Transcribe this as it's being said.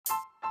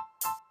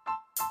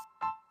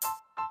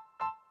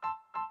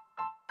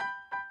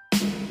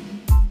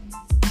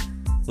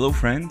Hello,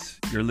 friends.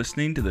 You're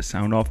listening to the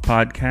Sound Off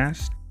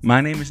podcast.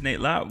 My name is Nate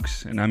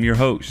Laux, and I'm your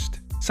host.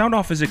 Sound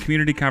Off is a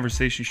community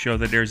conversation show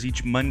that airs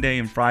each Monday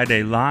and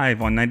Friday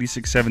live on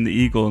 96.7 The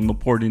Eagle in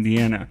LaPorte,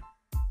 Indiana.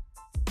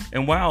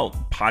 And while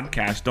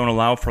podcasts don't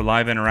allow for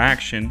live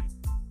interaction,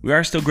 we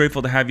are still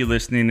grateful to have you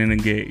listening and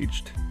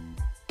engaged.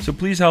 So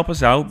please help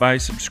us out by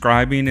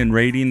subscribing and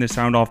rating the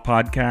Sound Off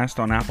podcast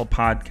on Apple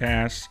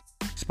Podcasts,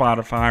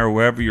 Spotify, or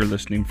wherever you're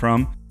listening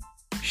from.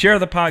 Share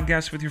the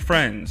podcast with your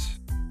friends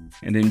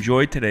and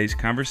enjoy today's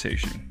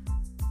conversation.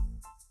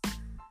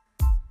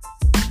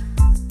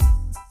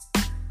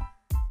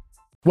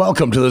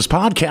 Welcome to this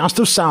podcast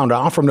of Sound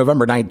Off from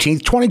November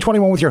 19th,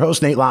 2021 with your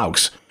host, Nate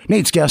Laux.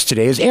 Nate's guest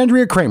today is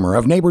Andrea Cramer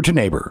of Neighbor to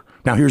Neighbor.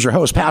 Now here's your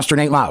host, Pastor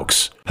Nate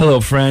Laux.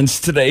 Hello, friends.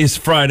 Today is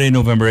Friday,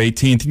 November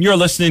 18th, and you're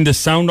listening to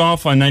Sound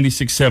Off on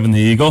 96.7 The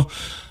Eagle.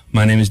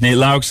 My name is Nate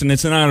Laux, and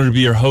it's an honor to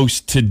be your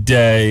host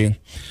today.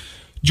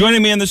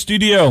 Joining me in the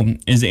studio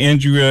is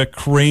Andrea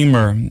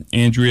Cramer.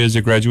 Andrea is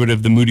a graduate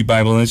of the Moody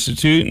Bible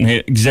Institute and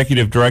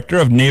executive director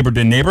of Neighbor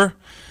to Neighbor,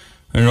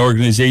 an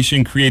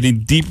organization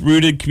creating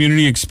deep-rooted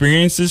community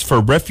experiences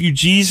for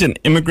refugees and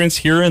immigrants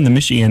here in the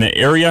Michiana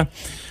area.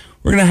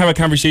 We're going to have a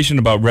conversation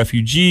about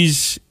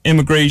refugees,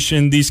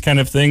 immigration, these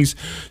kind of things.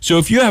 So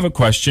if you have a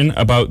question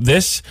about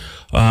this,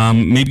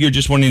 maybe you're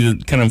just wanting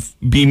to kind of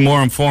be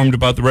more informed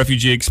about the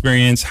refugee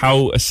experience,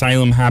 how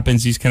asylum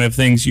happens, these kind of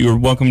things, you're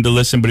welcome to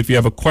listen. But if you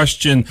have a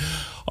question,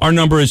 our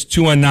number is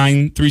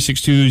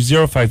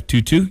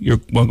 219-362-0522. You're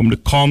welcome to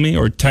call me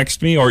or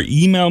text me or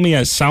email me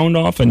at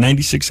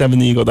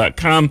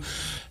soundoff@967theeagle.com,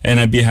 and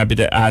I'd be happy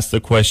to ask the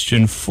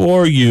question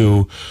for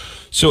you.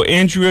 So,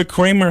 Andrea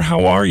Cramer,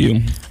 how are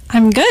you?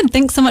 I'm good.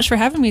 Thanks so much for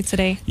having me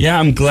today. Yeah,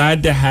 I'm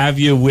glad to have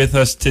you with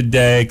us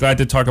today. Glad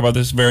to talk about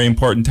this very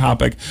important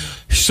topic.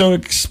 So,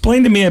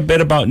 explain to me a bit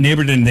about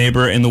Neighbor to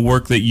Neighbor and the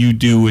work that you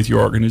do with your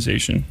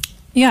organization.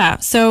 Yeah,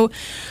 so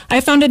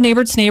I founded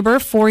Neighbor to Neighbor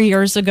 4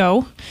 years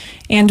ago,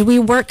 and we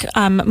work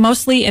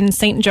mostly in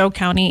St. Joe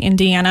County,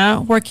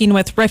 Indiana, working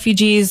with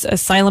refugees,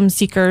 asylum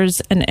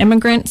seekers, and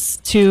immigrants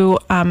to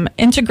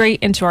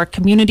integrate into our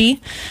community.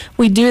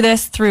 We do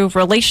this through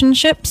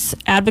relationships,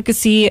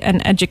 advocacy,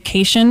 and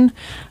education,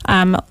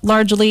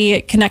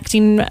 largely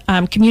connecting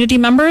community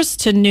members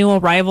to new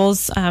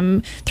arrivals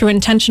through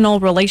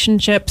intentional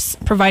relationships,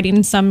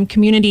 providing some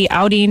community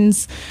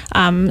outings,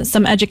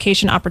 some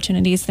education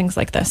opportunities, things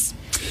like this.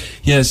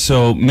 Yeah,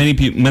 so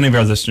many of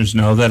our listeners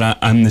know that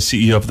I'm the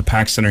CEO of the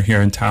PAC Center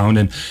here in town,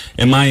 and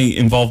my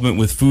involvement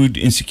with food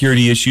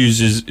insecurity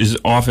issues is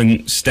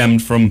often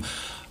stemmed from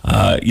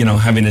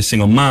having a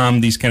single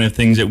mom, these kind of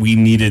things that we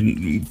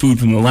needed, food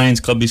from the Lions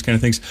Club, these kind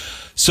of things.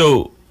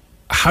 So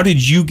how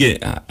did you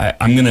get,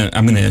 I'm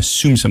gonna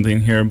assume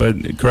something here,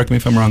 but correct me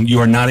if I'm wrong, you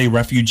are not a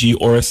refugee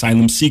or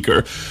asylum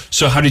seeker.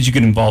 So how did you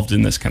get involved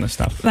in this kind of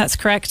stuff? That's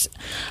correct.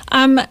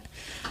 I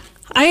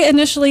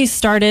initially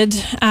started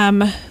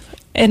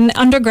in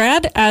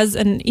undergrad as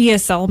an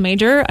ESL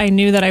major. I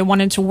knew that I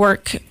wanted to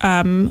work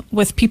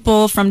with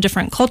people from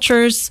different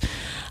cultures.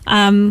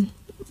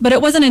 But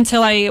it wasn't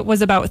until I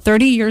was about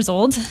 30 years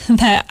old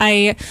that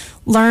I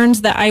learned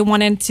that I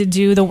wanted to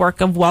do the work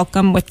of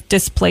welcome with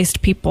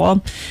displaced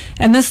people.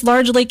 And this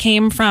largely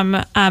came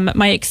from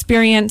my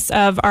experience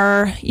of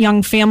our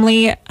young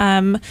family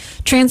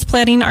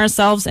transplanting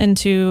ourselves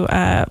into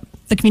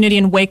the community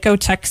in Waco,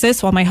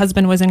 Texas, while my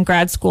husband was in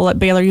grad school at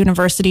Baylor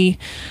University.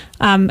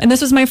 And this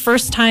was my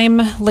first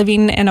time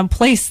living in a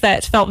place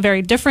that felt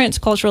very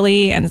different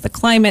culturally, and the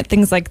climate,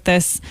 things like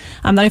this,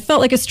 that I felt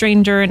like a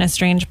stranger in a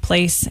strange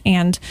place.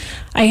 And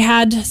I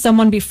had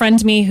someone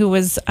befriend me who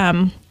was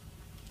a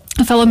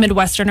fellow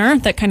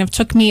Midwesterner that kind of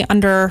took me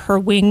under her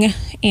wing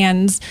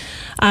and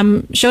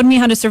showed me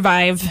how to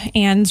survive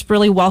and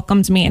really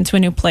welcomed me into a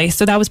new place.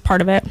 So that was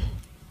part of it.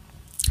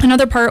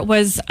 Another part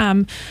was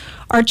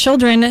our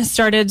children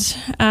started,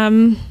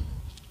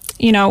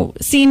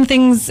 seeing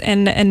things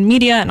in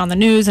media and on the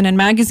news and in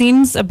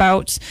magazines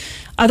about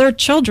other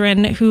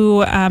children who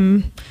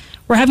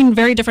were having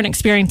very different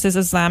experiences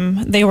as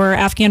them. They were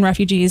Afghan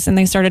refugees, and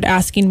they started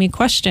asking me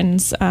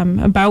questions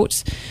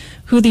about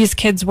who these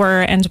kids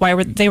were and why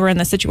they were in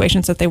the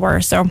situations that they were.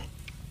 So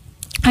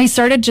I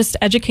started just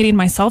educating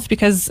myself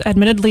because,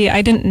 admittedly,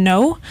 I didn't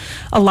know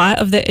a lot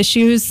of the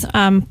issues,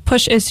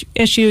 push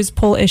issues,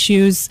 pull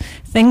issues,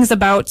 things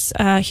about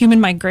human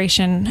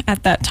migration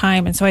at that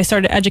time. And so I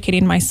started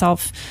educating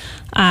myself.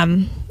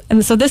 And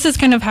so this is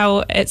kind of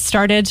how it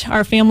started.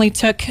 Our family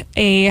took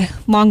a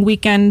long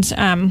weekend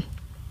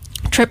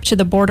trip to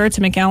the border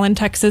to McAllen,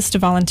 Texas, to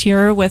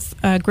volunteer with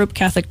Group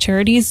Catholic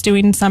Charities,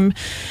 doing some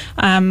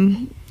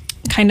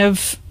kind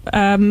of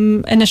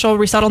initial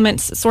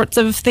resettlements sorts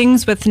of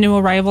things with new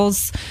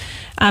arrivals.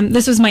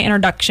 This was my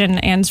introduction,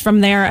 and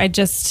from there I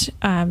just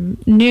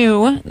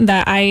knew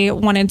that I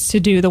wanted to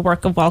do the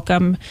work of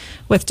welcome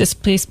with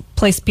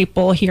displaced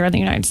people here in the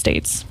United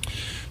States.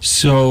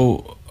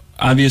 So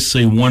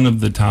obviously one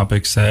of the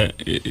topics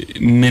that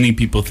many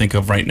people think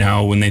of right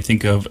now when they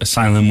think of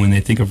asylum, when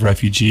they think of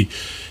refugee,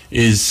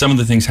 is some of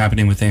the things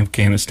happening with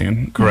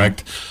Afghanistan,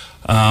 correct?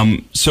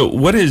 So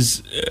what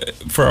is,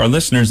 for our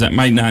listeners that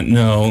might not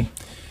know,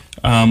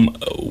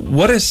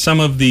 what is some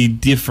of the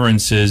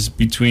differences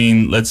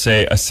between, let's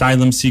say,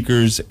 asylum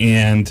seekers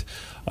and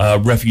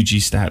refugee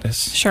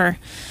status? Sure.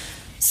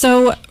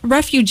 So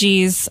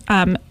refugees,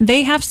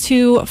 they have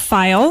to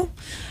file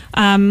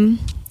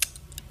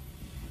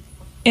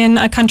in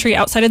a country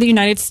outside of the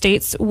United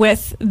States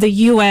with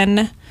the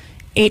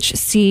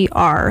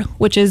UNHCR,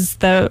 which is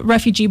the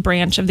refugee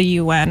branch of the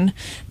UN.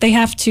 They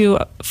have to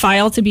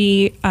file to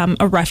be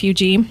a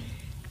refugee.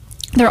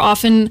 They're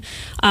often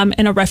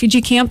in a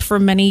refugee camp for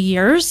many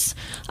years.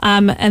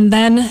 And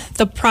then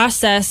the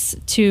process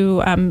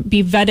to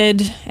be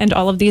vetted and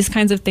all of these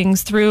kinds of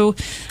things through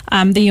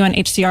the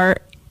UNHCR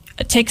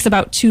takes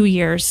about 2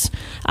 years.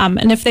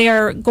 And if they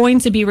are going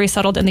to be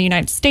resettled in the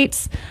United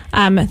States,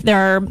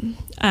 there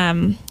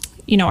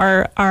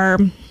are,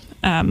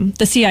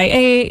 the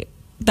CIA,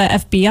 the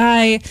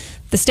FBI,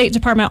 the State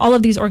Department, all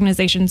of these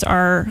organizations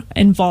are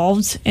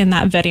involved in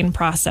that vetting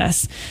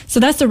process.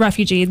 So that's the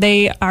refugee.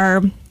 They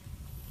are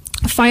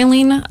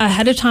filing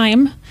ahead of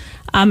time,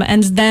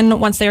 and then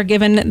once they are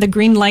given the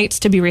green light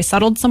to be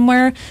resettled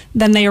somewhere,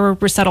 then they are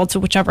resettled to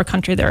whichever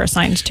country they're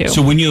assigned to.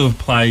 So when you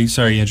apply,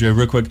 sorry, Andrea,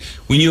 real quick,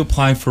 when you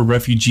apply for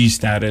refugee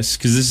status,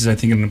 because this is, I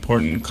think, an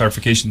important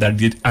clarification that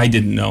I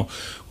didn't know,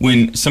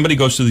 when somebody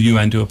goes to the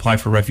UN to apply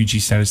for refugee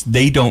status,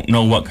 they don't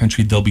know what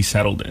country they'll be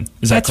settled in.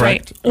 Is that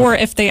correct? That's right. Or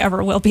if they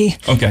ever will be.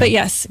 Okay. But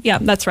yes, yeah,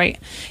 that's right.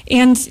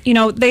 And,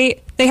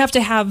 they have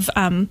to have...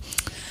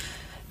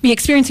 be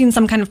experiencing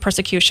some kind of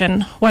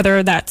persecution,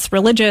 whether that's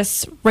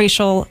religious,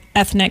 racial,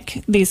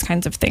 ethnic, these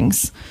kinds of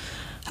things.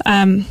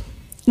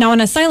 Now, an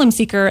asylum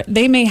seeker,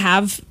 they may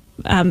have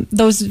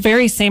those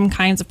very same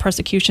kinds of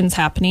persecutions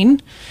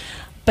happening,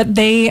 but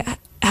they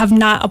have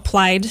not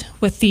applied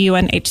with the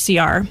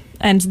UNHCR,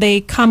 and they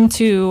come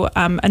to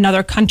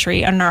another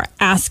country and are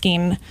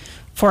asking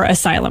for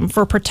asylum,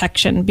 for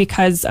protection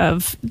because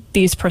of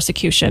these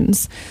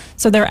persecutions.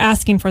 So they're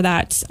asking for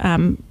that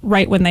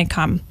right when they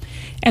come.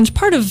 And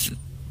part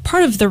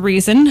of the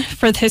reason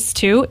for this,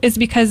 too, is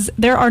because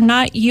there are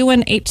not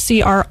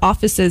UNHCR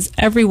offices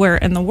everywhere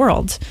in the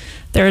world.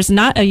 There is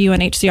not a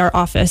UNHCR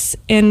office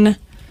in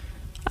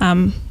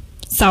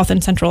South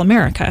and Central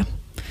America.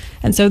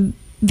 And so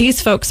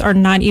these folks are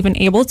not even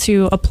able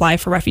to apply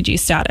for refugee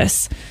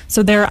status.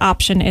 So their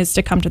option is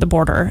to come to the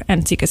border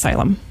and seek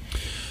asylum.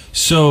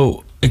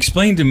 So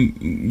explain to me,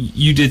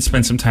 you did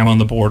spend some time on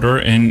the border,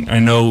 and I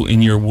know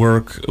in your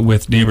work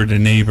with Neighbor to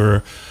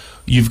Neighbor,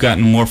 you've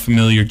gotten more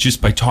familiar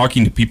just by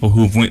talking to people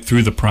who have went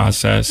through the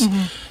process.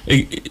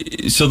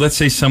 Mm-hmm. So let's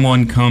say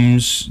someone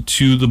comes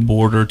to the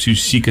border to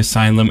seek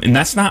asylum, and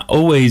that's not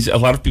always, a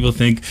lot of people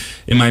think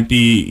it might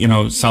be,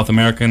 South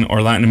American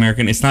or Latin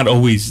American. It's not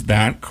always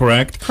that,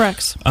 correct?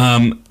 Correct.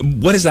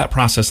 What is that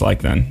process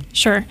like then?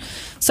 Sure.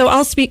 So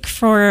I'll speak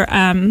for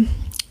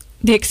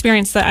the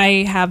experience that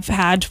I have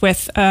had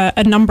with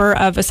a number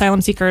of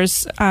asylum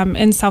seekers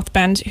in South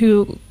Bend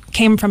who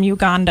came from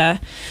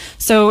Uganda.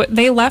 So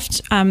they left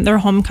their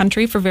home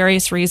country for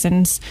various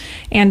reasons,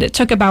 and it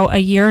took about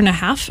 1.5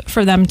 years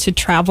for them to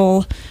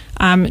travel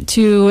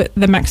to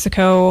the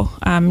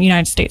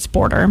Mexico-United States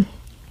border.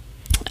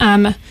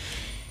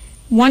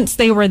 Once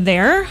they were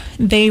there,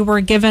 they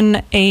were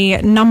given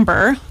a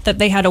number that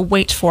they had to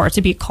wait for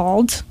to be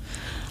called.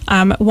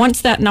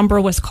 Once that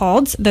number was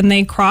called, then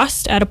they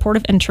crossed at a port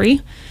of entry,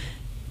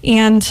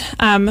 and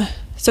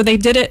so they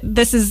did it.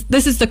 This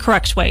is the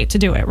correct way to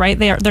do it, right?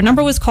 Their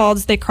number was called,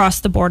 they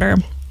crossed the border,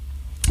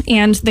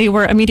 and they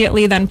were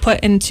immediately then put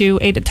into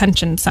a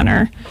detention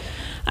center.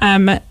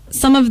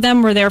 Some of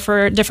them were there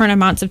for different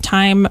amounts of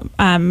time,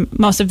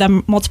 most of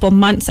them multiple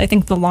months. I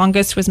think the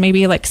longest was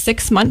maybe like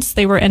 6 months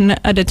they were in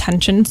a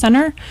detention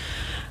center.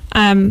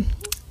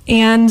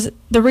 And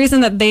the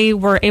reason that they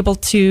were able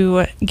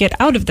to get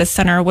out of this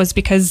center was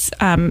because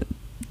the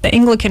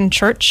Anglican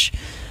Church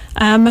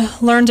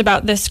learned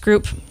about this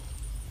group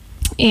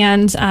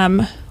and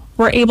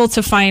were able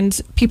to find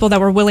people that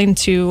were willing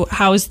to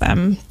house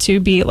them, to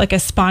be like a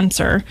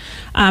sponsor.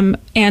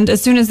 And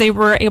as soon as they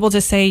were able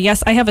to say,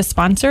 yes, I have a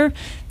sponsor,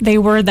 they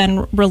were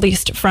then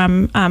released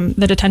from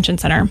the detention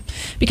center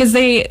because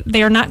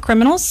they are not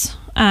criminals.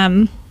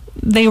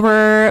 They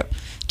were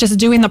just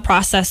doing the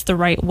process the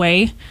right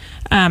way.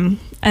 And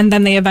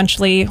then they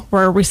eventually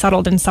were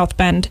resettled in South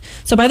Bend.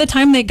 So by the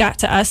time they got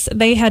to us,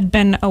 they had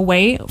been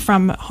away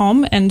from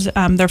home and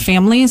their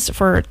families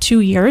for 2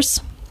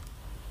 years.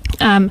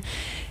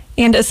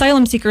 And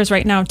asylum seekers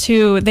right now,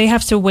 too, they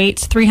have to wait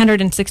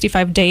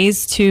 365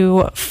 days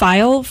to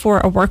file for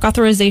a work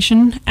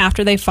authorization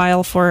after they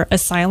file for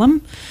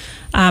asylum.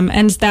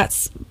 And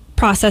that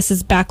process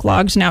is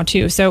backlogged now,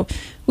 too. So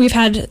we've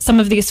had some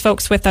of these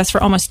folks with us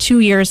for almost 2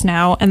 years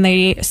now, and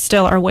they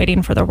still are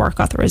waiting for their work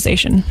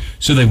authorization.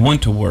 So they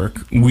want to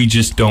work. We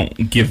just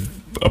don't give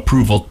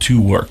approval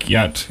to work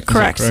yet. Is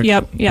Correct. that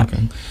correct? Yep.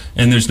 Okay.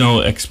 And there's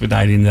no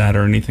expediting that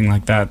or anything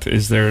like that,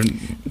 is there?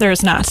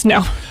 There's not,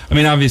 no. I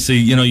mean, obviously,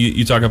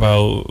 you talk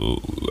about,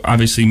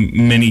 obviously,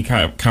 many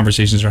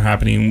conversations are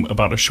happening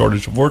about a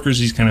shortage of workers,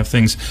 these kind of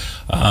things,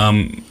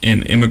 and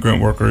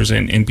immigrant workers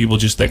and people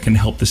just that can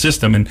help the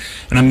system. And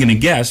I'm going to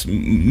guess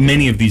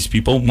many of these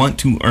people want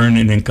to earn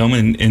an income,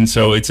 and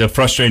so it's a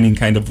frustrating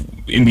kind of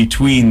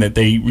in-between that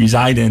they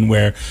reside in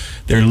where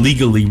they're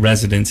legally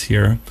residents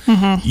here,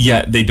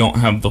 yet they don't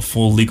have the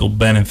full legal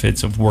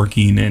benefits of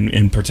working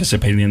and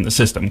participating in the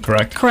system,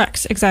 correct?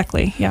 Correct,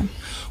 exactly, yeah.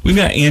 We've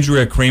got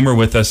Andrea Cramer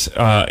with us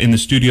in the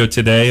studio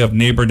today of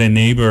Neighbor to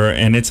Neighbor,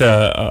 and it's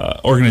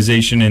a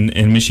organization in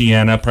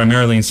Michiana,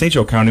 primarily in St.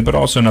 Joe County, but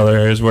also in other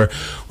areas where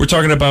we're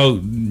talking about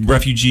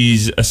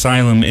refugees,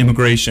 asylum,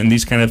 immigration,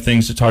 these kind of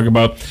things, to talk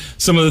about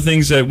some of the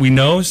things that we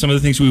know, some of the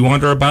things we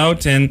wonder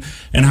about, and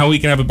how we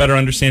can have a better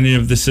understanding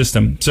of the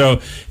system. So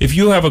if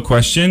you have a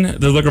question,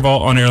 the Liquor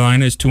Vault on-air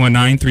line is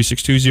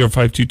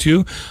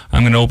 219-362-0522.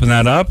 I'm going to open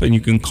that up, and you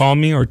can call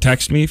me or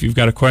text me if you've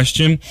got a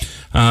question.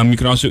 You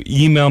can also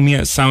email me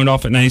at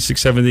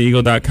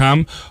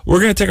soundoff@967theeagle.com.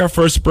 We're going to take our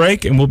first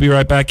break, and we'll be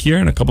right back here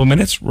in a couple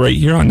minutes, right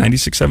here on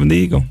 96.7 The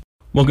Eagle.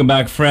 Welcome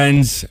back,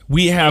 friends.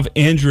 We have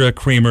Andrea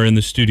Cramer in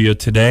the studio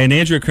today, and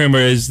Andrea Cramer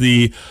is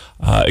the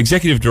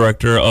executive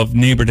director of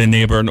Neighbor to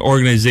Neighbor, an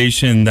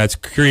organization that's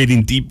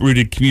creating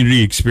deep-rooted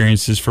community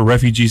experiences for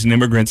refugees and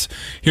immigrants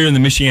here in the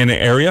Michiana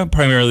area,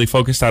 primarily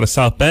focused out of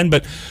South Bend.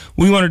 But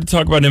we wanted to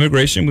talk about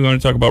immigration. We want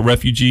to talk about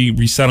refugee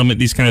resettlement,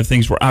 these kind of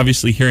things. We're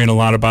obviously hearing a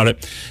lot about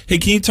it. Hey,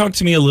 can you talk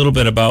to me a little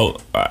bit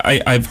about,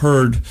 I've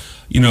heard,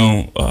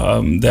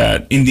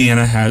 that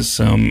Indiana has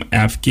some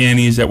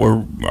Afghanis that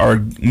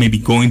are maybe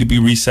going to be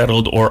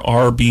resettled or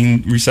are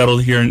being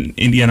resettled here in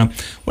Indiana.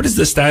 What is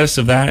the status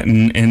of that,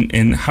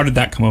 and how did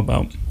that come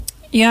about?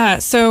 Yeah,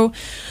 so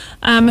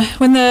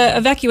when the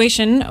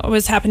evacuation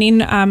was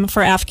happening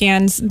for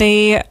Afghans,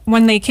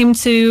 when they came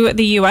to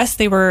the U.S.,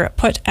 they were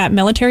put at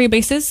military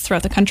bases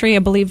throughout the country. I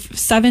believe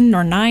 7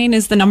 or 9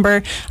 is the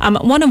number,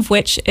 one of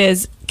which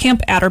is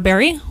Camp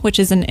Atterbury, which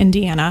is in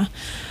Indiana.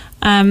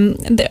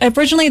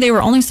 Originally, they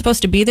were only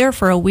supposed to be there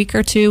for a week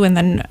or two and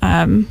then,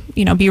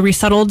 be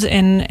resettled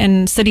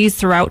in cities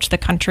throughout the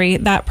country.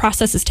 That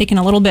process is taking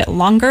a little bit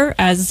longer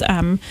as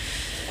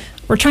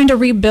we're trying to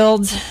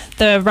rebuild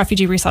the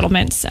refugee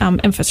resettlement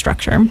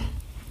infrastructure.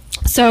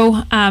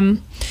 So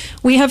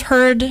we have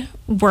heard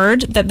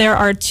word that there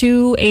are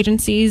 2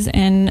 agencies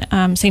in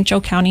St.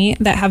 Joe County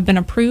that have been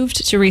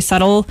approved to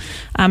resettle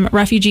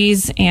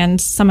refugees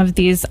and some of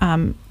these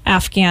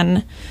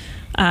Afghan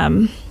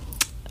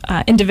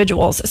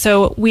individuals.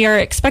 So we are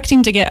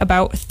expecting to get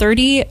about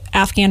 30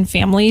 Afghan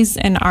families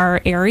in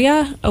our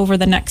area over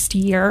the next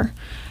year.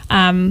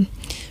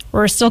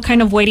 We're still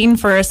kind of waiting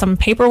for some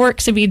paperwork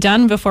to be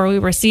done before we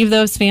receive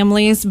those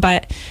families.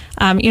 But,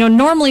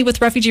 normally with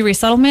refugee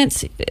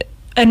resettlement,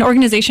 an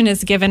organization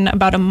is given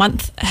about a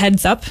month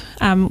heads up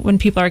when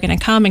people are going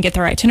to come and get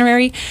their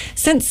itinerary.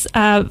 Since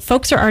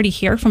folks are already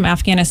here from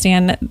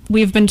Afghanistan,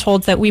 we've been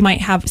told that we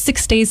might have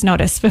 6 days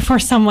notice before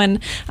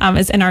someone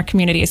is in our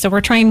community. So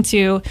we're trying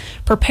to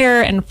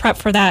prepare and prep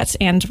for that,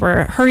 and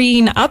we're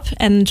hurrying up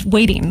and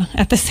waiting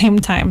at the same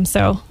time.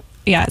 So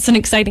yeah, it's an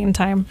exciting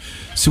time.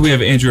 So we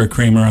have Andrea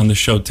Cramer on the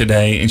show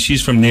today, and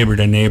she's from Neighbor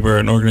to Neighbor,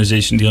 an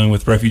organization dealing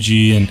with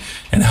refugee and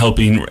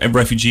helping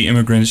refugee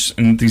immigrants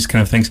and these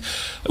kind of things.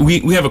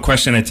 We have a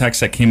question, a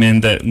text that came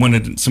in that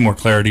wanted some more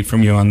clarity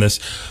from you on this.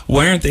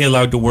 Why aren't they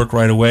allowed to work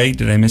right away?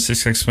 Did I miss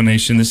this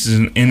explanation? This is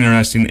an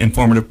interesting,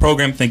 informative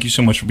program. Thank you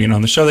so much for being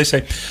on the show, they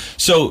say.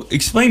 So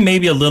explain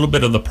maybe a little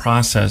bit of the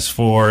process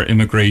for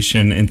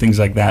immigration and things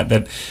like that,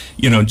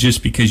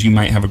 just because you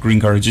might have a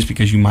green card or just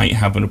because you might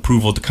have an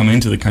approval to come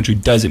into the country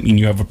doesn't mean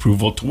you have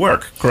approval to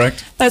work,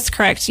 correct? That's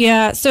correct,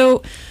 yeah.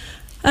 So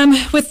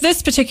with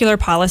this particular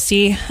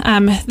policy,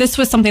 this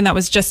was something that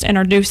was just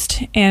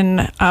introduced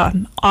in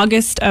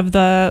August of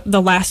the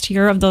last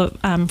year of the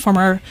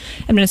former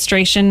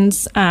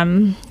administration's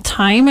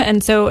time.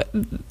 And so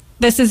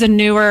this is a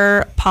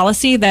newer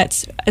policy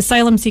that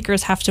asylum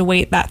seekers have to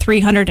wait that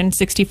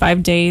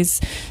 365 days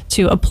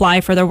to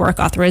apply for their work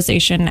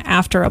authorization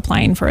after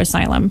applying for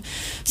asylum.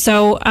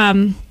 So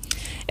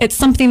it's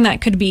something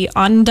that could be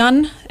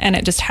undone, and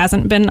it just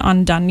hasn't been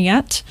undone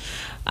yet.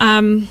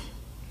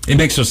 It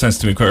makes no sense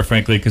to me, quite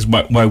frankly, because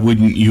why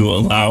wouldn't you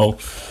allow?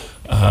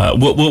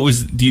 What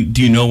was? Do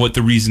you know what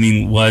the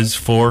reasoning was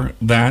for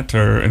that?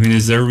 Or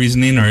is there a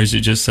reasoning, or is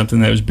it just something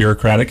that was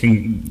bureaucratic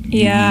and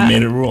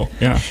made a rule?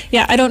 Yeah.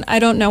 I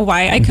don't know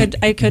why. I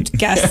could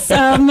guess,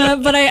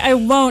 but I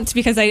won't,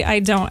 because I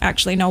don't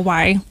actually know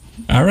why.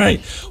 All right.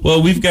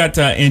 Well, we've got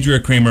Andrea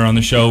Cramer on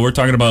the show. We're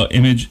talking about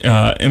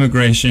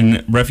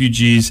immigration,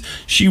 refugees.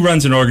 She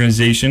runs an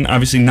organization,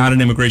 obviously not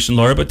an immigration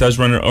lawyer, but does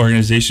run an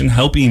organization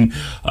helping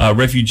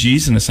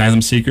refugees and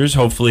asylum seekers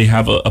hopefully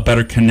have a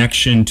better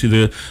connection to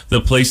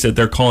the place that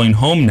they're calling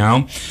home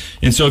now.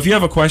 And so if you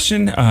have a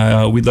question,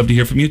 we'd love to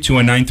hear from you,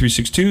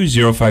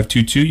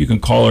 219-362-0522. You can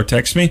call or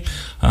text me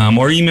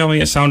or email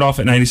me at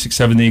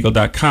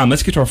soundoff@967theeagle.com.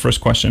 Let's get to our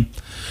first question.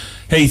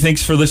 Hey,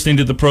 thanks for listening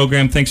to the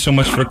program. Thanks so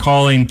much for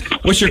calling.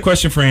 What's your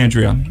question for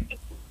Andrea?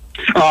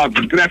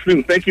 Good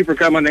afternoon. Thank you for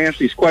coming to answer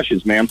these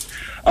questions, ma'am.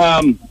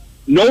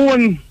 No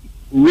one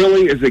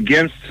really is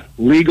against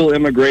legal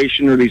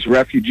immigration or these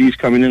refugees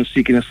coming in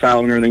seeking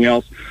asylum and everything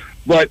else.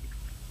 But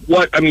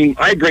I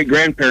had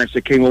great-grandparents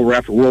that came over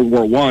after World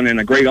War I, and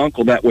a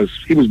great-uncle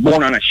he was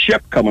born on a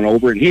ship coming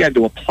over, and he had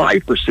to apply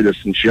for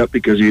citizenship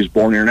because he was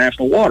born in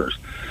international waters.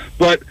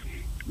 But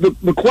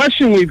the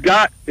question we've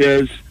got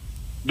is,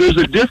 there's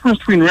a difference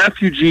between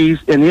refugees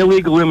and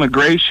illegal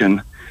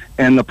immigration,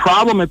 and the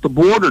problem at the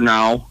border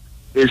now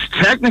is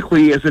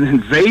technically as an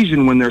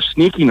invasion when they're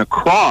sneaking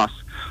across.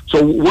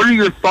 So what are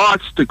your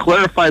thoughts to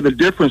clarify the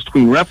difference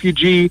between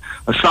refugee,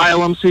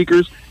 asylum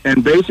seekers,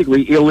 and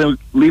basically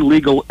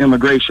illegal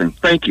immigration?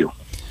 Thank you.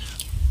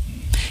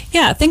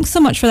 Yeah, thanks so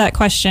much for that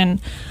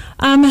question.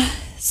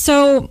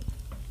 So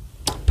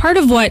part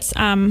of what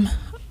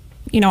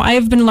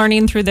I've been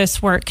learning through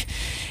this work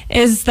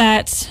is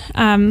that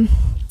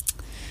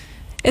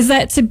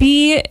to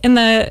be in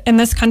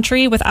this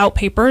country without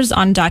papers,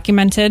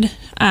 undocumented,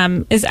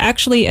 is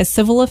actually a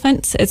civil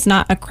offense. It's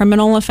not a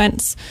criminal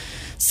offense.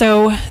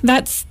 So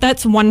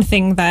that's one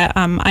thing that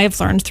I've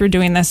learned through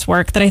doing this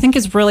work that I think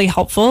is really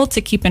helpful to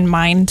keep in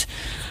mind.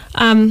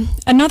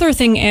 Another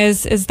thing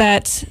is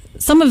that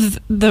some of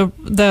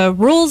the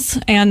rules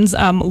and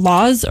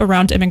laws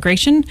around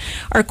immigration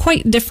are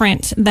quite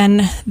different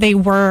than they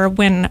were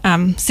when,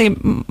 say,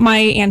 my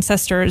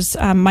ancestors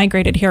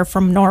migrated here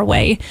from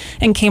Norway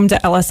and came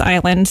to Ellis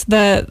Island.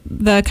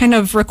 The kind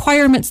of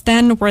requirements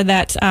then were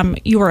that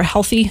you were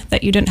healthy,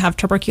 that you didn't have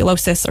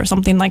tuberculosis or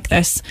something like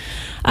this.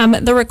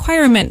 The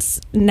requirements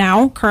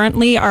now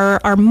currently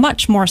are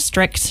much more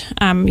strict.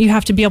 You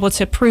have to be able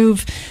to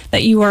prove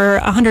that you are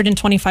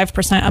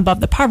 125% above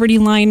the poverty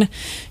line.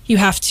 You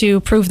have to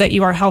prove that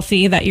you are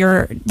healthy, that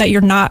you're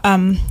not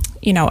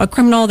a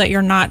criminal, that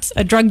you're not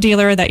a drug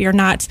dealer, that you're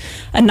not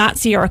a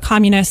Nazi or a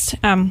communist.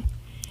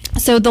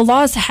 So the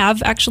laws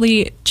have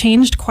actually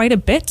changed quite a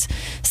bit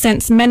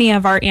since many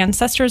of our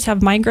ancestors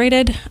have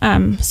migrated.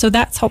 So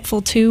that's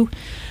helpful too.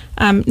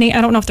 Nate,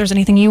 I don't know if there's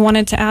anything you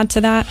wanted to add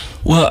to that.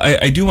 Well,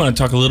 I do want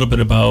to talk a little bit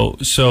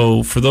about,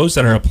 so for those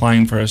that are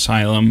applying for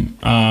asylum,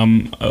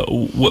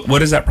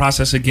 what is that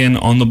process again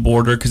on the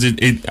border? Because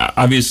it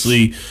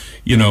obviously,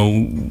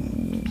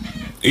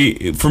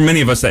 for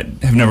many of us that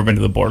have never been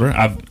to the border,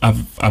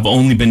 I've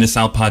only been to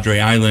South Padre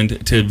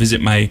Island to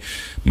visit my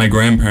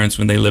grandparents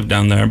when they lived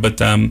down there. But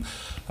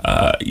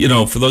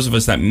for those of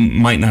us that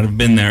might not have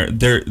been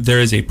there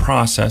is a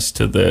process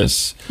to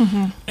this.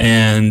 Mm-hmm.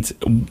 And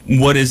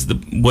what is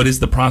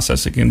the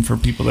process again for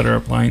people that are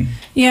applying?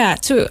 Yeah,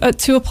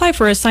 to apply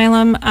for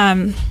asylum,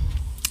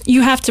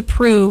 you have to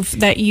prove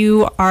that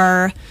you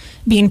are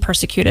being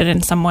persecuted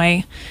in some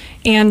way.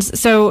 And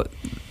so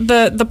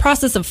the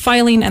process of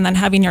filing and then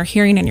having your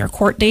hearing and your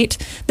court date,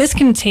 this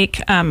can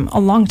take a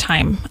long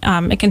time.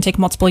 It can take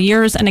multiple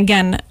years. And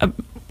again,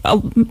 a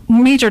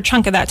major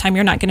chunk of that time,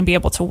 you're not going to be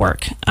able to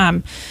work.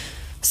 And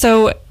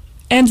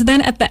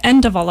then at the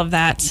end of all of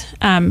that,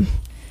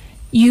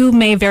 you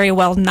may very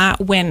well not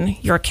win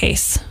your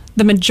case.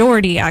 The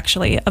majority,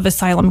 actually, of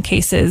asylum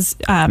cases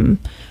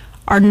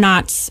are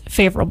not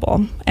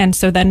favorable. And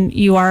so then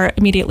you are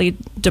immediately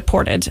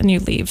deported and you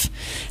leave.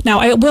 Now,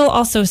 I will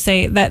also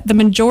say that the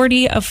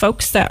majority of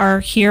folks that are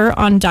here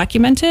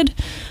undocumented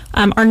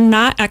are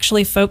not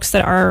actually folks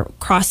that are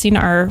crossing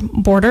our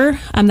border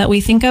that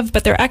we think of,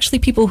 but they're actually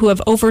people who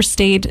have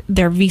overstayed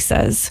their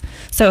visas.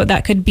 So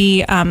that could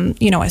be,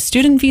 a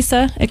student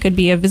visa, it could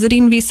be a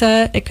visiting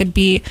visa, it could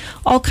be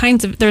all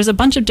kinds of, there's a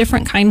bunch of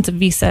different kinds of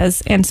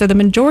visas. And so the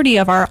majority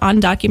of our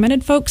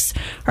undocumented folks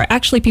are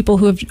actually people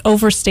who have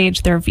overstayed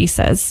their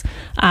visas.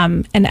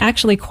 And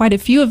actually quite a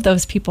few of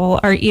those people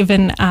are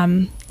even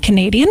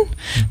Canadian,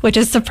 which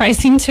is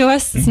surprising to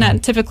us. It's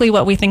not typically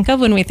what we think of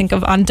when we think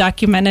of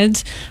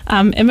undocumented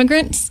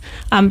immigrants,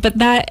 but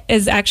that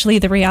is actually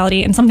the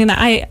reality and something that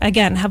I,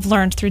 again, have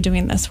learned through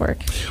doing this work.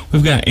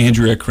 We've got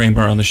Andrea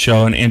Cramer on the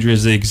show, and Andrea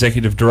is the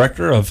executive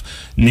director of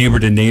Neighbor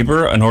to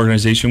Neighbor, an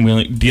organization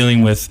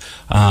dealing with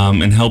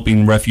and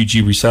helping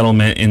refugee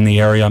resettlement in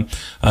the area.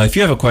 If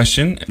you have a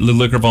question, the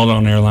Liquor Vault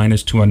on air line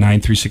is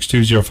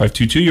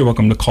 219-362-0522. You're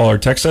welcome to call or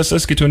text us.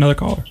 Let's get to another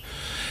caller.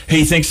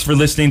 Hey, thanks for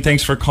listening.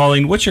 Thanks for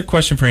calling. What's your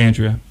question for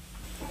Andrea?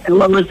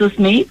 Hello, is this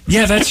me?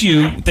 Yeah, that's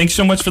you. Thanks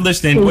so much for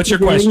listening. What's your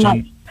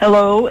question?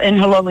 Hello,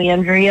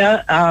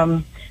 Andrea.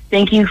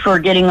 Thank you for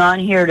getting on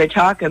here to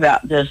talk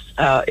about this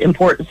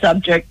important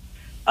subject.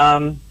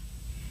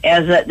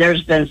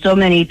 There's been so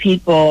many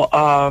people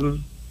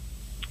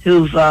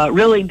who've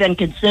really been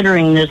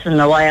considering this in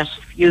the last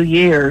few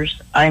years.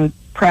 I'm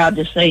proud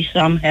to say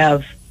some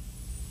have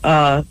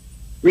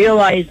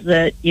realized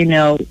that,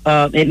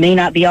 it may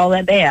not be all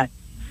that bad.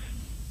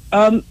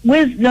 I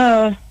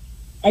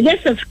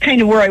guess that's kind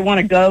of where I want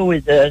to go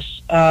with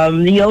this.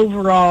 The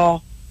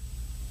overall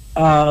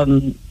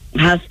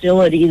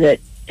hostility that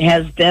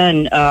has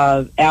been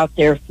out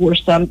there for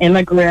some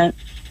immigrants,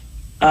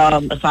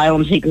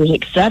 asylum seekers,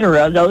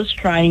 etc., those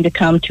trying to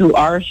come to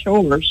our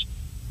shores,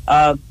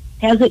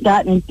 has it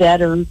gotten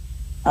better?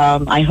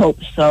 I hope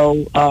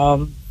so.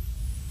 I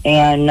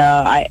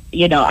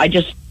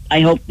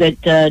hope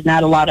that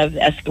not a lot of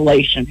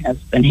escalation has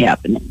been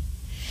happening.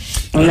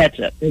 And that's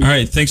it. All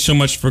right. Thanks so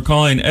much for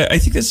calling. I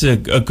think that's a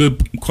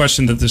good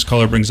question that this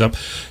caller brings up.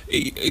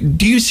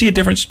 Do you see a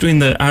difference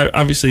between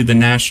obviously the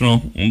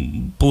national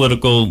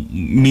political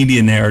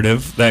media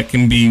narrative that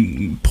can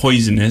be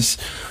poisonous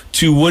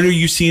to what are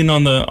you seeing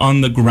on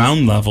the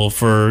ground level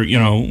for,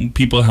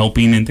 people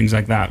helping and things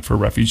like that for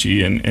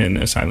refugee and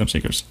asylum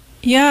seekers?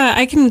 Yeah,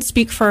 I can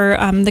speak for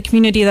the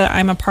community that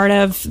I'm a part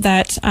of,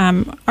 that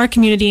our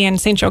community in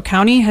St. Joe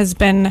County has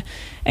been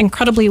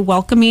incredibly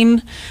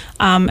welcoming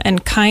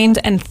and kind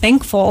and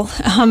thankful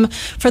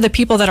for the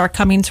people that are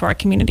coming to our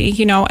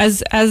community.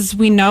 As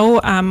we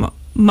know,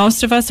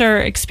 most of us are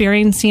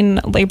experiencing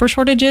labor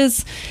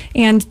shortages,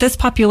 and this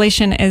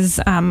population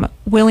is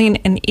willing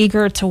and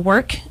eager to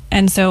work.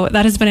 And so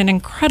that has been an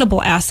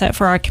incredible asset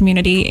for our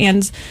community.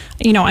 And,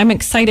 I'm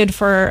excited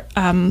for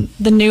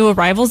the new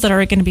arrivals that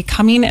are going to be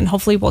coming, and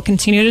hopefully will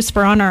continue to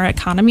spur on our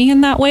economy in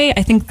that way.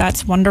 I think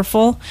that's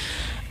wonderful.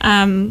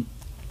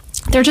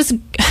 They're just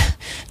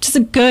a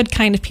good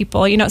kind of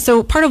people,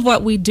 So part of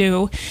what we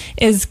do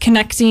is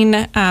connecting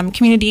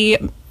community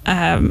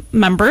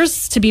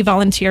members to be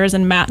volunteers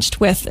and matched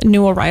with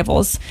new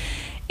arrivals.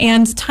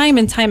 And time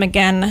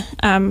again,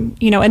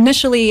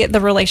 initially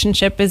the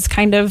relationship is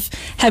kind of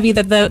heavy,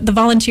 that the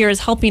volunteer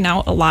is helping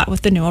out a lot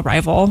with the new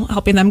arrival,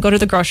 helping them go to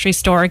the grocery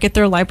store, get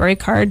their library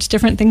cards,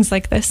 different things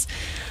like this.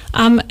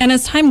 And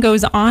as time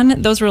goes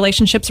on, those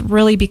relationships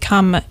really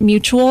become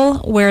mutual,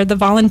 where the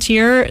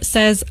volunteer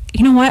says,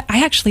 you know what,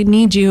 I actually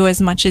need you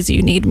as much as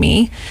you need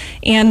me.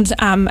 And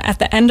at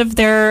the end of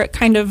their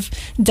kind of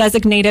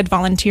designated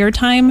volunteer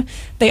time,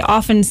 they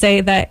often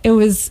say that it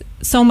was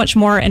so much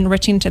more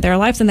enriching to their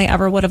lives than they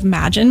ever would have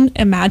imagined,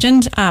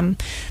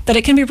 that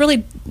it can be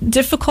really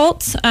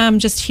difficult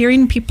just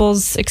hearing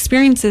people's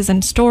experiences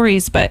and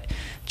stories, but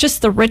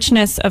just the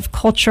richness of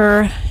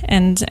culture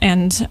and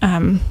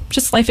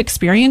just life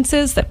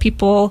experiences that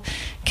people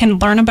can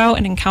learn about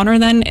and encounter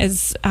then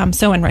is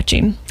so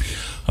enriching.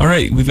 All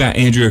right, we've got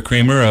Andrea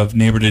Cramer of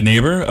Neighbor to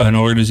Neighbor, an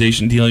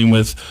organization dealing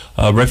with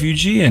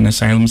refugee and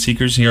asylum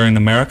seekers here in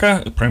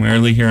America,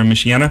 primarily here in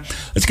Michiana.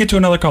 Let's get to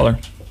another caller.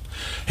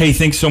 Hey,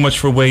 thanks so much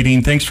for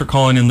waiting. Thanks for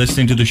calling and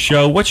listening to the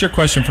show. What's your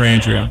question for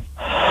Andrea?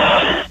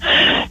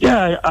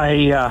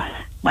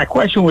 Yeah, my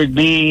question would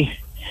be,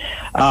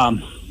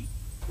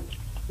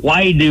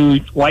 why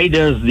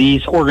does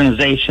these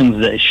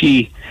organizations that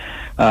she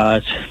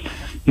is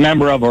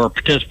member of or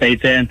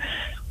participates in,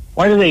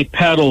 why do they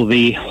peddle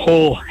the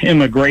whole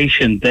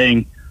immigration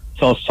thing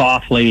so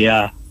softly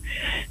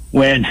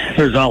when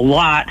there's a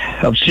lot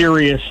of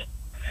serious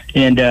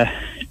and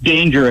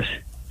dangerous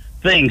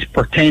things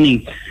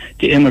pertaining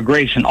to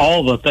immigration?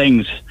 All the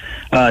things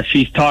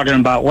she's talking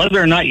about,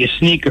 whether or not you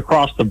sneak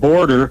across the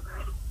border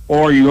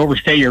or you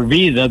overstay your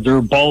visa,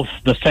 they're both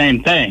the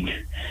same thing.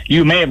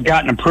 You may have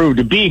gotten approved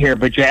to be here,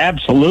 but you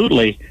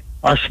absolutely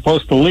are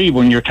supposed to leave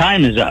when your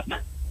time is up.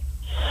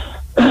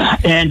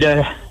 And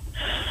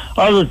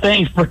other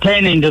things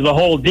pertaining to the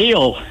whole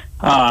deal,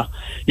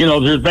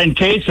 there's been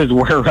cases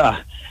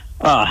where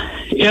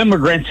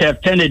immigrants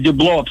have tended to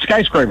blow up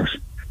skyscrapers.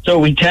 So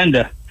we tend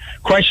to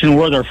question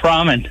where they're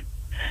from and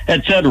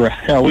et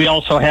cetera. We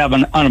also have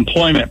an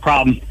unemployment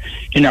problem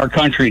in our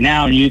country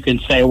now, and you can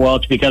say, well,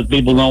 it's because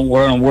people don't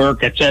want to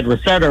work, et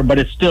cetera, but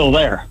it's still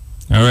there.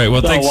 All right.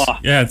 Well,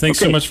 thanks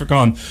so much for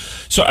calling.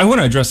 So I want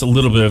to address a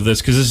little bit of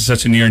this because this is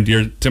such a near and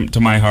dear to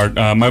my heart.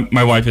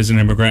 My wife is an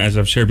immigrant, as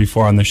I've shared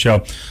before on the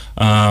show,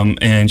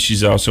 and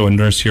she's also a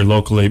nurse here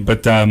locally.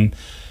 But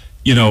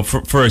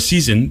for a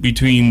season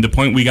between the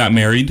point we got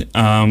married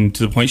to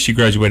the point she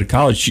graduated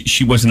college,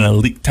 she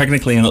wasn't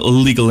technically an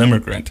illegal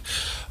immigrant.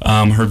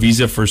 Her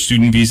visa for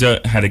student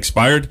visa had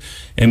expired,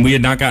 and we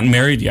had not gotten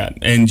married yet.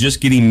 And just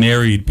getting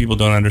married, people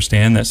don't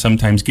understand that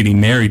sometimes getting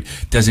married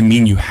doesn't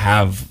mean you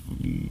have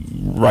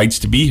rights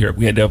to be here.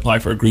 We had to apply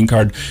for a green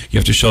card. You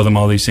have to show them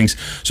all these things.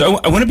 So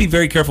I want to be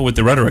very careful with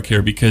the rhetoric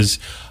here because,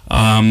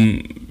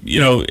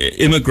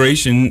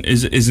 immigration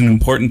is an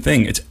important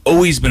thing. It's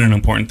always been an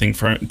important thing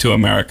to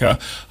America.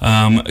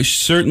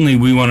 Certainly,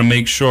 we want to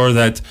make sure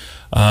that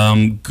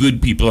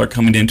good people are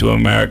coming into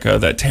America,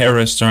 that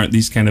terrorists aren't,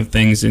 these kind of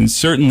things. And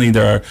certainly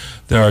there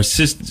are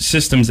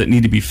systems that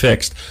need to be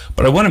fixed.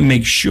 But I want to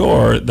make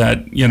sure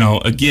that,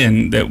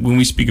 again, that when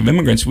we speak of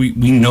immigrants, we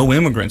know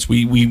immigrants.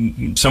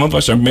 We some of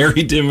us are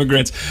married to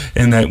immigrants,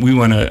 and that we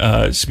want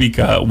to speak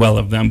well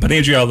of them. But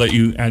Andrea, I'll let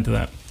you add to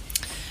that.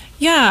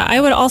 Yeah, I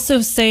would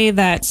also say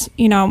that,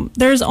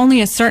 there's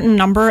only a certain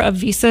number of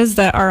visas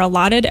that are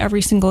allotted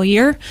every single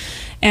year,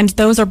 and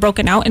those are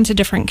broken out into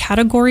different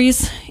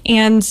categories.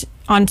 And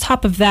on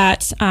top of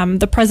that,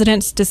 the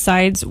president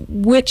decides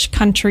which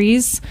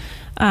countries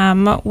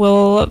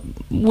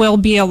will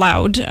be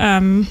allowed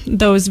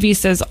those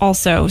visas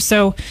also.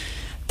 So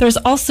there's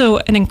also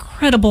an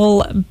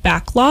incredible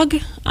backlog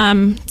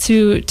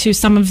to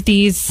some of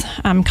these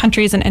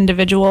countries and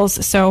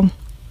individuals. So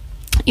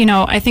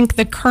I think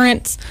the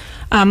current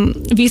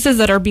visas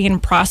that are being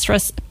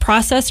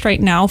processed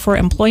right now for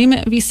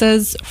employment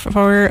visas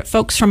for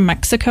folks from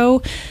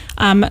Mexico.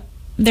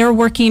 They're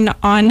working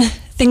on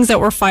things that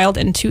were filed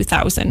in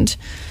 2000.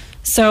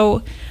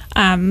 So,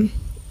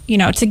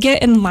 to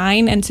get in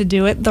line and to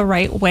do it the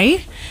right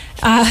way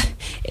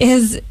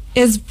is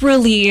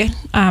really,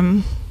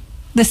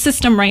 the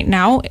system right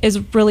now is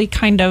really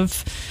kind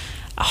of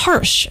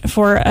harsh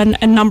for a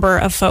number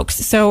of folks.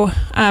 So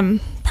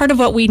part of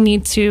what we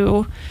need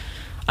to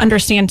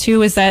understand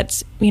too is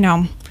that,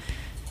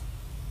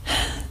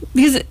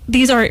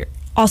 these are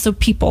also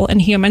people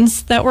and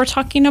humans that we're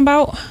talking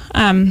about.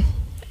 And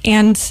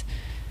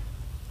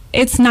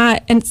it's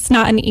not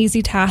an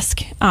easy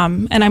task.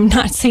 And I'm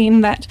not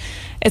saying that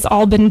it's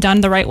all been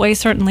done the right way.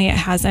 Certainly it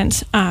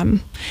hasn't.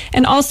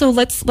 And also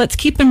let's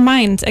keep in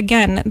mind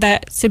again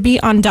that to be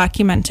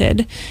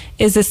undocumented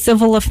is a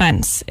civil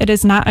offense. It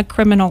is not a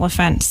criminal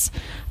offense.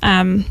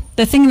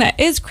 The thing that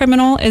is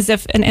criminal is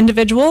if an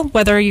individual,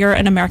 whether you're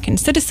an American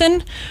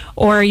citizen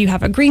or you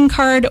have a green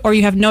card or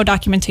you have no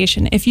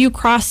documentation, if you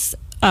cross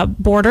a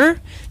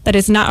border that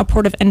is not a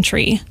port of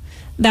entry,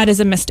 that is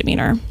a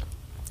misdemeanor.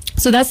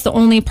 So that's the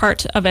only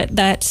part of it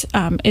that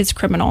is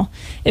criminal.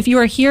 If you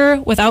are here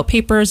without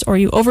papers or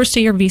you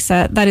overstay your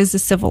visa, that is a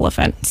civil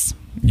offense.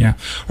 Yeah.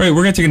 All right,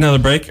 we're going to take another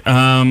break.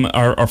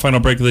 Our final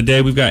break of the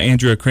day. We've got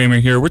Andrea Cramer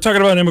here. We're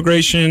talking about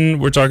immigration.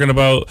 We're talking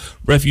about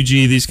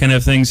refugee, these kind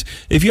of things.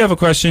 If you have a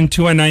question,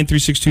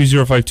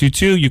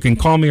 219-362-0522. You can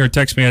call me or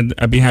text me.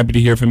 I'd be happy to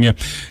hear from you.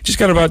 Just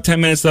got about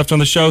 10 minutes left on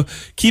the show.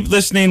 Keep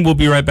listening. We'll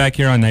be right back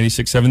here on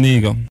 96.7 The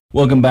Eagle.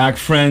 Welcome back,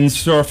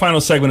 friends, to our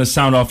final segment of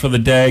Sound Off for the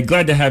day.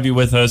 Glad to have you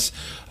with us.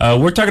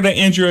 We're talking to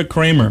Andrea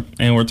Cramer,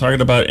 and we're talking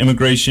about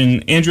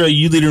immigration. Andrea,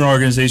 you lead an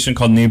organization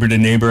called Neighbor to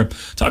Neighbor.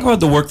 Talk about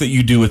the work that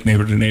you do with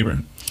Neighbor to Neighbor.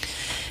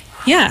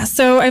 Yeah,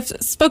 so I've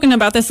spoken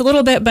about this a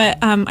little bit,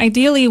 but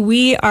ideally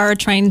we are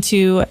trying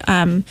to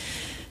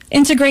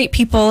integrate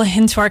people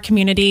into our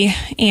community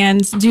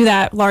and do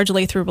that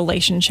largely through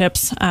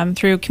relationships,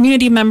 through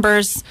community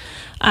members,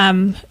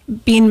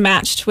 being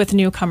matched with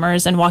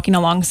newcomers and walking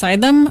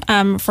alongside them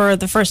for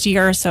the first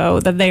year or so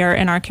that they are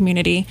in our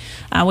community.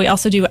 We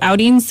also do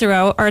outings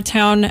throughout our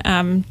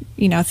town,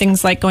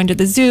 things like going to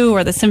the zoo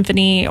or the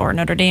symphony or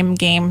Notre Dame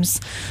games.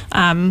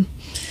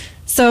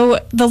 So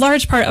the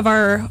large part of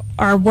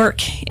our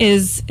work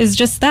is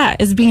just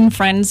that, is being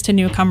friends to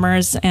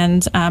newcomers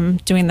and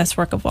doing this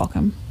work of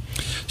welcome.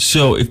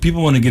 So if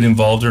people want to get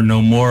involved or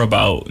know more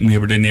about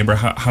Neighbor to Neighbor,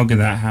 how can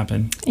that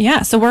happen?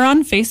 Yeah, so we're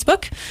on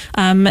Facebook.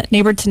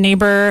 Neighbor to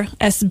Neighbor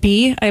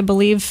SB, I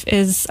believe,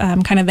 is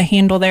kind of the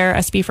handle there,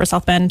 SB for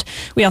South Bend.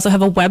 We also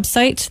have a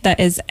website that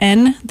is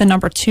nsb.com.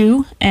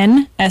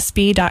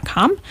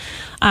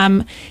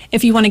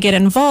 If you want to get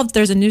involved,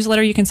 there's a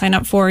newsletter you can sign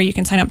up for. You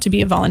can sign up to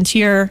be a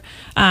volunteer.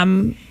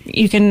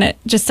 You can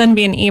just send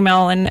me an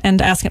email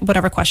and ask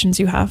whatever questions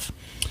you have.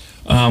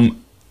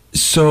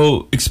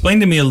 So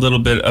explain to me a little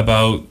bit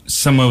about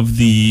some of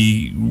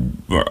the,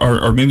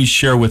 or maybe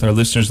share with our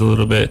listeners a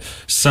little bit,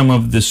 some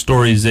of the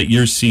stories that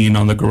you're seeing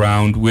on the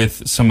ground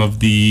with some of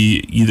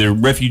the either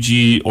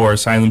refugee or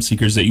asylum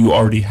seekers that you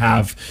already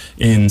have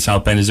in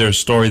South Bend. Is there a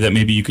story that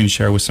maybe you can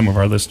share with some of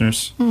our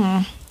listeners?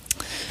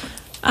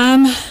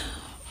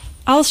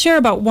 I'll share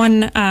about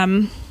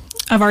one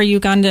of our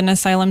Ugandan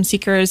asylum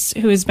seekers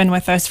who has been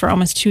with us for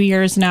almost 2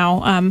 years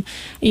now. A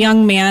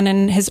young man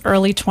in his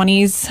early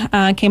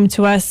 20s came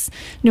to us,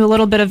 knew a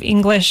little bit of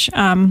English,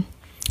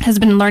 has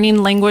been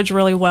learning language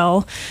really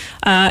well.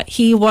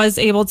 He was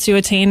able to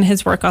attain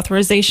his work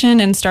authorization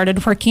and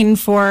started working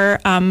for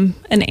an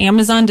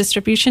Amazon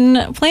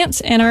distribution plant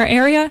in our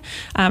area.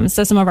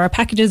 So some of our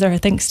packages are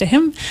thanks to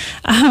him.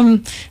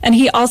 And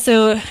he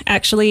also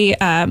actually...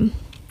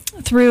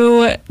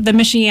 through the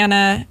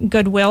Michiana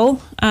Goodwill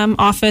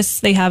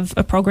office, they have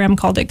a program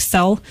called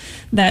Excel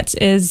that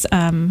is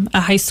a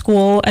high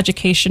school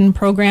education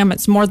program.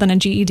 It's more than a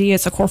GED,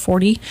 it's a Core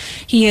 40.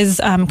 He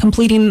is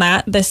completing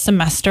that this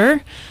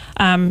semester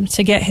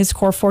to get his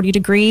Core 40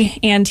 degree,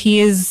 and he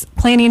is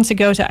planning to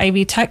go to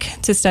Ivy Tech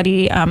to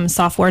study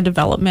software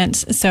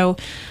development. So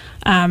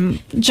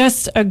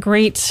just a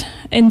great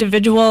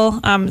individual,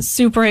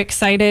 super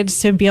excited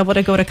to be able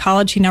to go to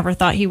college. He never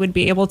thought he would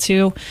be able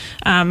to.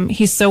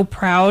 He's so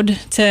proud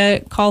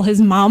to call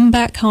his mom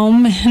back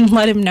home and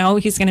let him know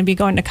he's going to be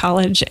going to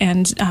college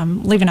and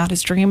living out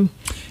his dream.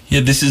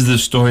 Yeah, this is the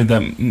story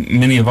that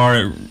many of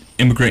our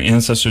immigrant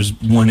ancestors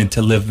wanted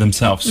to live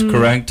themselves,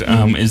 correct?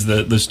 Is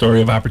the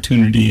story of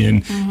opportunity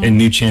and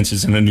new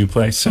chances in a new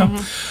place. So, all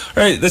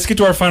right, let's get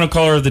to our final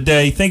caller of the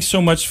day. Thanks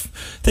so much.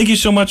 Thank you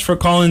so much for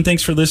calling.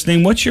 Thanks for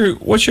listening. What's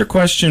your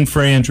question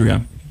for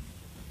Andrea?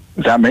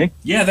 Is that me?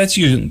 Yeah, that's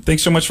you.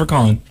 Thanks so much for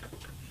calling.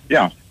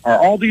 Yeah. Are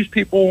all these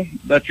people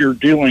that you're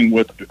dealing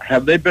with,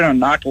 have they been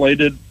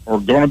inoculated or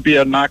going to be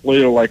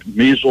inoculated like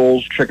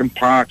measles,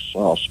 chickenpox,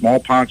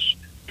 smallpox,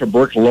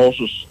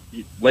 tuberculosis,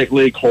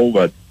 lately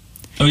COVID?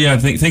 Oh, yeah.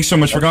 Thanks so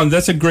much for calling.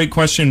 That's a great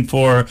question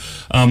for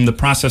the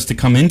process to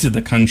come into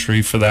the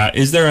country for that.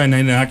 Is there an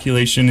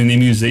inoculation and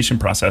immunization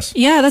process?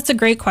 Yeah, that's a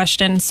great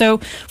question. So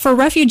for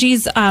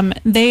refugees,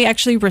 they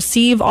actually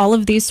receive all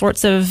of these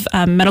sorts of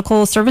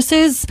medical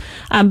services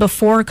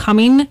before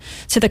coming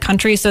to the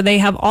country. So they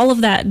have all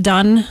of that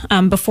done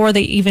before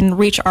they even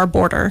reach our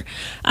border.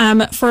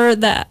 For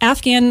the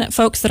Afghan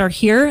folks that are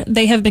here,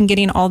 they have been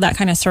getting all that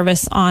kind of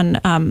service on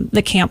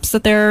the camps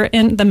that they're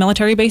in, the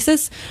military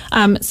bases.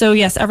 So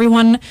yes,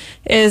 everyone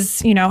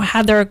is,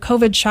 had their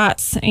COVID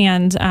shots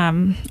and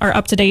are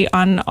up to date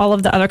on all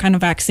of the other kind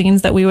of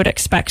vaccines that we would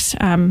expect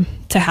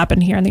to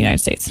happen here in the United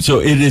States. So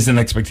it is an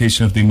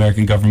expectation of the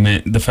American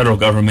government, the federal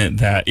government,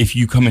 that if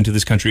you come into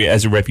this country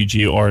as a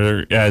refugee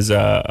or as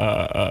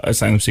a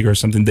asylum seeker or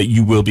something, that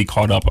you will be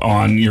caught up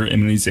on your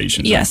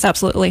immunizations. Yes,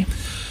 absolutely.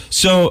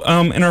 So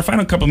in our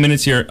final couple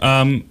minutes here,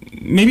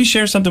 maybe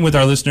share something with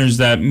our listeners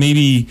that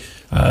maybe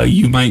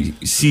you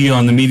might see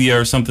on the media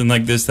or something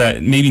like this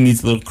that maybe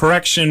needs a little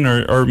correction,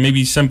 or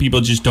maybe some people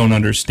just don't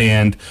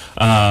understand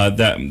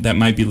that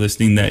might be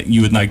listening, that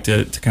you would like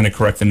to kind of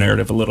correct the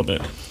narrative a little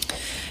bit.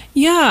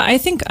 Yeah, I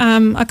think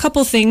a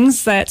couple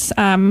things that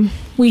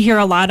we hear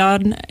a lot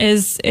on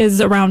is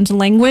around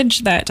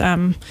language, that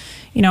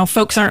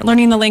folks aren't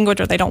learning the language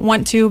or they don't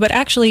want to, but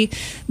actually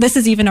this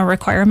is even a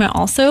requirement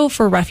also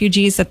for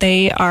refugees, that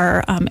they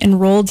are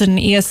enrolled in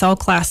ESL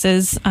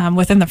classes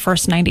within the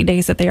first 90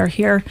 days that they are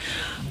here.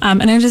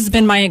 And it has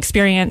been my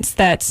experience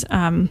that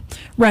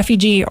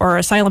refugee or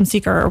asylum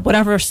seeker or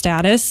whatever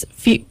status,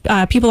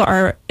 people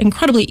are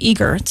incredibly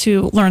eager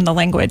to learn the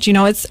language.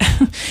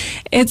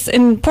 It's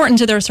important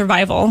to their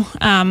survival,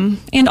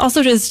 and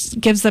also just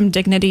gives them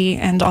dignity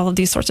and all of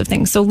these sorts of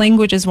things. So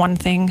language is one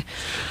thing.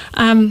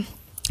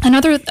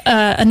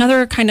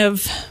 Another kind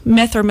of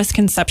myth or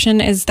misconception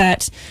is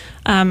that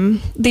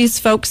these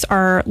folks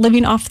are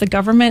living off the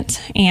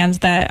government, and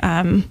that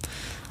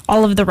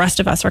all of the rest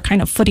of us are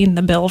kind of footing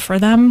the bill for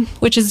them,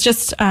 which is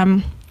just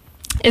not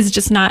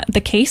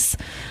the case.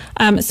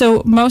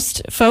 So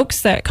most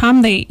folks that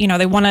come, they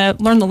want to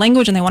learn the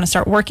language and they want to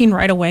start working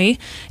right away,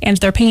 and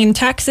they're paying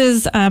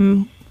taxes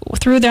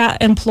through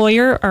that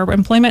employer or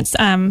employment,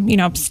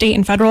 state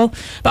and federal.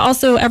 But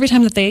also every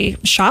time that they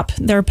shop,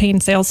 they're paying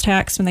sales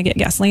tax. When they get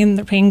gasoline,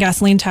 they're paying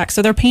gasoline tax.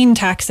 So they're paying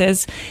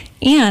taxes.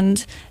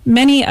 And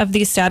many of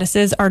these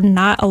statuses are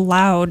not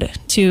allowed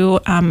to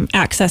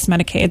access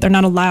Medicaid. They're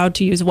not allowed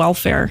to use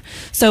welfare.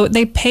 So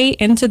they pay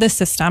into the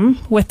system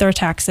with their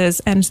taxes,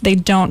 and they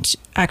don't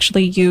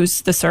actually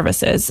use the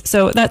services.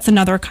 So that's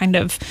another kind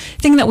of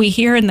thing that we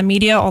hear in the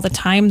media all the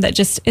time that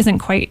just isn't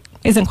quite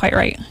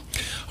right.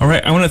 All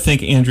right, I want to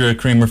thank Andrea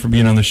Cramer for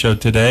being on the show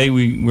today.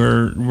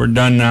 We're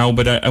done now,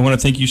 but I want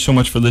to thank you so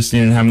much for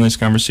listening and having this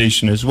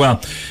conversation as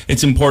well.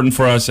 It's important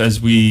for us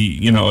as we,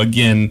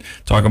 again,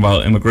 talk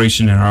about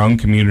immigration in our own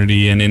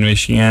community and in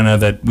Michiana,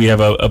 that we have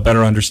a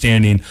better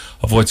understanding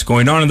of what's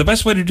going on. And the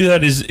best way to do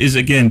that is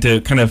again, to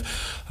kind of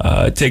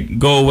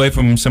go away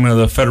from some of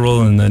the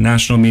federal and the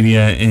national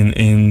media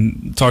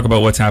and talk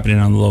about what's happening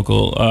on the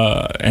local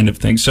end of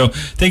things. So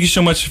thank you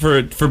so much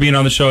for being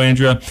on the show,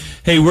 Andrea.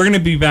 Hey, we're going to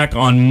be back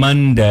on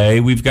Monday.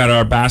 We've got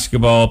our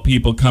basketball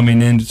people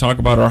coming in to talk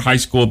about our high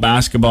school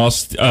basketball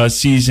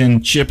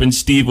season. Chip and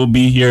Steve will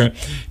be here.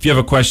 If you have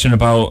a question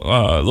about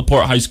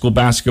LaPorte High School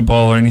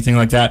basketball or anything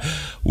like that,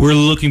 we're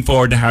looking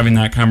forward to having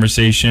that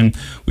conversation.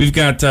 We've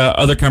got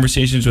other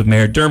conversations with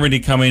Mayor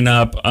Dermody coming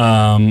up.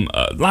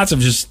 Lots of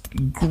just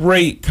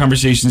great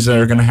conversations that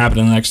are going to happen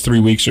in the next 3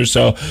 weeks or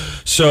so.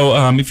 So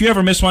if you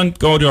ever miss one,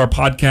 go to our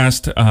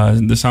podcast,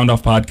 the Sound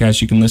Off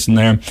podcast. You can listen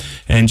there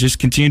and just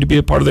continue to be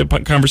a part of the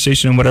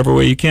conversation in whatever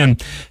way you can.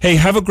 Hey,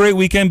 have a great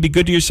weekend. Be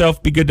good to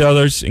yourself, be good to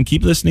others, and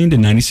keep listening to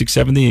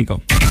 96.7 The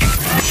Eagle.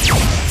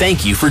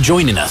 Thank you for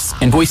joining us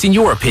and voicing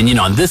your opinion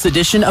on this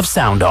edition of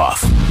Sound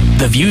Off.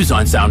 The views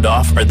on Sound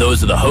Off are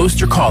those of the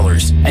host or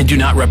callers and do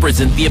not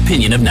represent the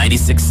opinion of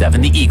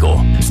 96.7 The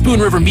Eagle,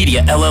 Spoon River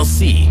Media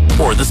LLC,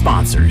 or the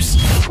sponsors.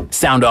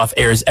 Sound Off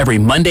airs every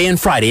Monday and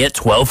Friday at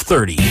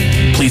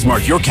 12:30. Please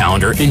mark your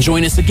calendar and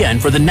join us again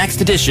for the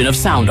next edition of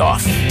Sound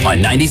Off on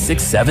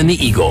 96.7 The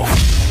Eagle.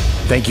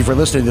 Thank you for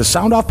listening to the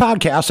Sound Off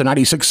Podcast at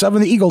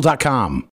 96.7theeagle.com.